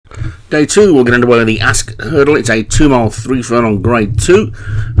Day 2, we'll get underway with the Ascot Hurdle. It's a 2 mile, 3 furlong grade 2.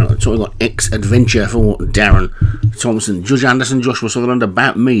 So we've got X Adventure for Darren Thompson, Judge Anderson, Joshua Sutherland,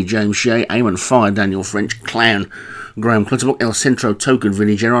 About Me, James Shea, Aim and Fire, Daniel French, Clown, Graham Clutterbuck, El Centro Token,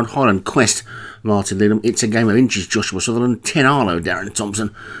 Vinnie Gerard, Highland Quest, Martin Leadham, It's a Game of Inches, Joshua Sutherland, 10 Arlo, Darren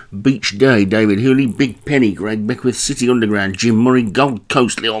Thompson, Beach Day, David Hooley, Big Penny, Greg Beckwith, City Underground, Jim Murray, Gold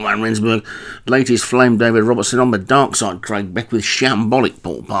Coast, Little Man Rensburg, Latest Flame, David Robertson, On the Dark Side, Craig Beckwith, Shambolic,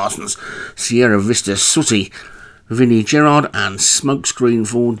 Paul Parsons, Sierra Vista, Sooty, Vinnie Gerard, and Smokescreen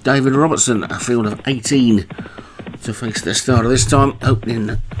for David Robertson, a field of 18 to face the start of this time,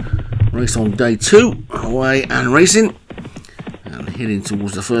 opening race on day 2, away and racing. And heading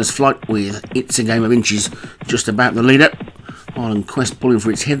towards the first flight with It's a Game of Inches just about the leader. Highland Quest pulling for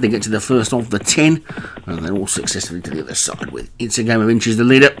its head. They get to the first of the 10, and they're all successfully to the other side with It's a Game of Inches the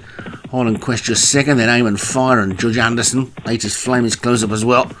leader. Highland Quest just second, then Aim and Fire and Judge Anderson. Latest Flame is close up as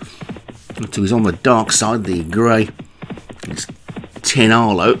well. So he's on the dark side, the grey. It's 10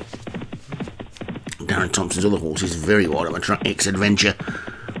 Arlo. Darren Thompson's other horse is very wide on the track, X Adventure.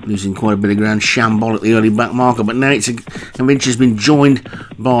 Losing quite a bit of ground, Shambolic at the early back marker, but now It's a Adventure's been joined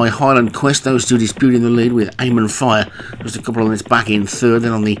by Highland Quest, those two disputing the lead with Aim and Fire. Just a couple of minutes back in third,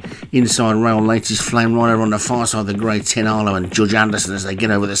 then on the inside rail, Latest Flame right over on the far side, the grey 10 Arlo and Judge Anderson as they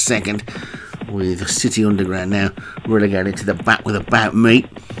get over the second, with City Underground now relegated to the back with About Me.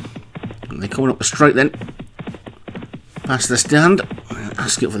 And they're coming up the straight then, past the stand.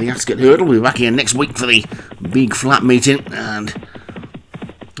 Ascot for the Ascot Hurdle. We'll be back here next week for the big flat meeting, and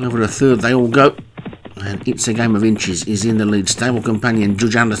over the third they all go, and It's a Game of Inches is in the lead. Stable companion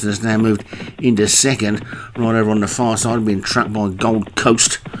Judge Anderson has now moved into second, right over on the far side, being tracked by Gold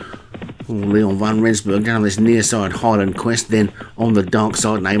Coast or Leon Van Rensburg. Down this near side, Highland Quest, then on the dark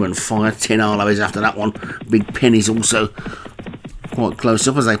side, Aim and Fire. 10 Arlo is after that one. Big Penny's also quite close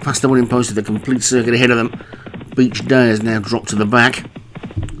up as they pass the winning post with the complete circuit ahead of them. Beach Day has now dropped to the back.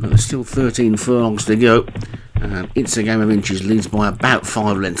 There's still 13 furlongs to go. And It's a Game of Inches leads by about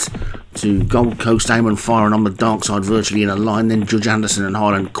 5 lengths to Gold Coast, Aim and Fire, and on the dark side virtually in a line. Then Judge Anderson and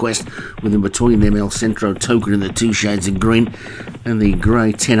Highland Quest, with in between them El Centro Token in the 2 shades of green, and the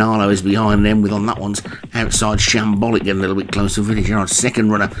grey 10 Arlo is behind them, with on that one's outside Shambolic getting a little bit closer. Vinnie Gerard's second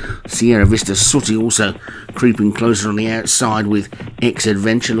runner, Sierra Vista Sooty, also creeping closer on the outside with X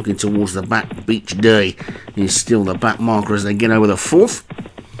Adventure looking towards the back. Beach Day is still the back marker as they get over the fourth.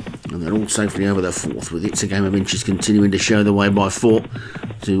 And they're all safely over the fourth, with It's a Game of Inches continuing to show the way by 4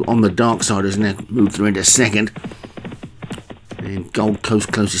 to On the Dark Side, has now moved through into second. And Gold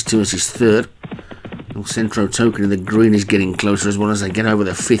Coast closest to us is third. El Centro Token in the green is getting closer as well as they get over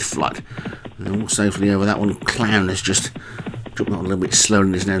the 5th flight. And they're all safely over that one. Clown has just dropped that a little bit slowly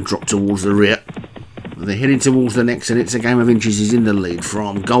and has now dropped towards the rear. They're heading towards the next, and It's a Game of Inches is in the lead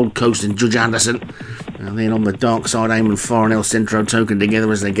from Gold Coast and Judge Anderson. And then on the dark side, Aim and Fire and El Centro Token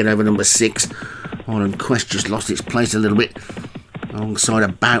together as they get over number 6. Highland Quest just lost its place a little bit alongside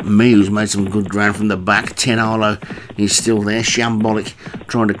About Me, who's made some good ground from the back. 10 Arlo is still there. Shambolic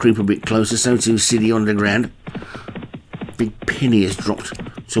trying to creep a bit closer, so too City Underground. Big Penny has dropped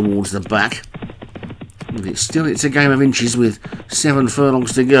towards the back. But It's a Game of Inches with 7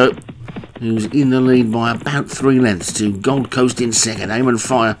 furlongs to go, who's in the lead by about 3 lengths to Gold Coast in second. Aim and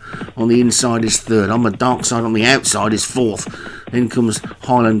Fire on the inside is third. On the dark side on the outside is fourth. Then comes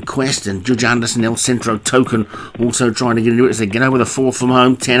Highland Quest and Judge Anderson, El Centro Token also trying to get into it as they get over the 4th from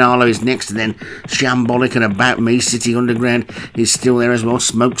home. 10 Arlo is next, and then Shambolic and About Me. City Underground is still there as well.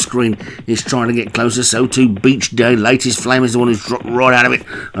 Smokescreen is trying to get closer, so too Beach Day. Latest Flame is the one who's dropped right out of it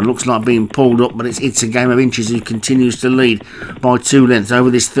and looks like being pulled up, but It's a Game of Inches who continues to lead by 2 lengths.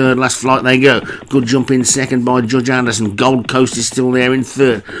 Over this third last flight they go. Good jump in second by Judge Anderson. Gold Coast is still there in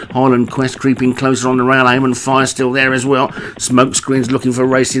third. Highland Quest creeping closer on the rail. Aim and Fire still there as well. Smokescreen's looking for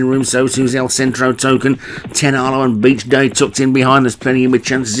racing room, so too's El Centro Token. 10 Arlo and Beach Day tucked in behind. There's plenty of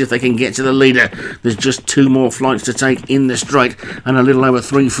chances if they can get to the leader. There's just 2 more flights to take in the straight and a little over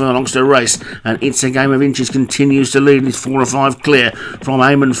 3 furlongs to race, and It's a Game of Inches continues to lead. It's 4 or 5 clear from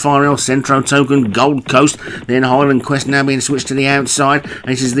Aim and Fire, El Centro Token, Gold Coast, then Highland Quest now being switched to the outside.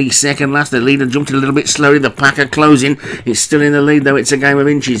 This is the second last. The leader jumped a little bit slowly. The pack are closing. It's still in the lead though. It's a Game of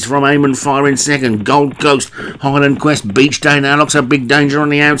Inches from Aim and Fire in second. Gold Coast, Highland Quest, Beach Day now now looks a big danger on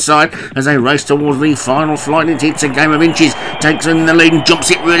the outside as they race towards the final flight. It hits a game of inches, takes in the lead and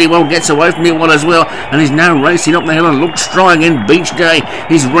jumps it really well, gets away from it well as well, and is now racing up the hill and looks strong again. Beach Day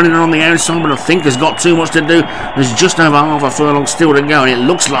is running on the outside, but I think has got too much to do. There's just over half a furlong still to go, and it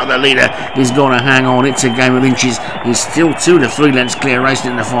looks like the leader is going to hang on. It's a game of inches. He's still 2 to 3 lengths clear,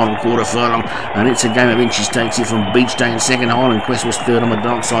 racing in the final quarter furlong, and it's a game of inches takes it from Beach Day in second. Highland Quest was third on the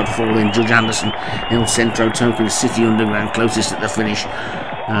dark side, 4 then Judge Anderson, El Centro, Token City Underground closest at the finish,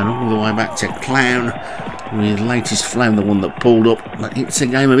 and all the way back to Clown with Latest Flame, the one that pulled up. But it's a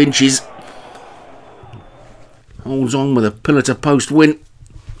game of inches. Holds on with a pillar to post win.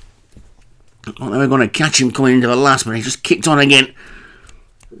 They were going to catch him coming into the last, but he just kicked on again.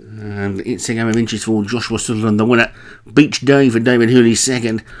 And it's a game of inches for Joshua Sutherland, the winner. Beach Day for David Hooley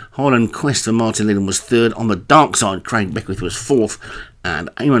second. Highland Quest for Martin Liddon was third. On the dark side, Craig Beckwith was fourth. And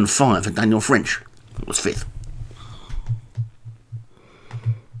Eamon Fire for Daniel French was fifth.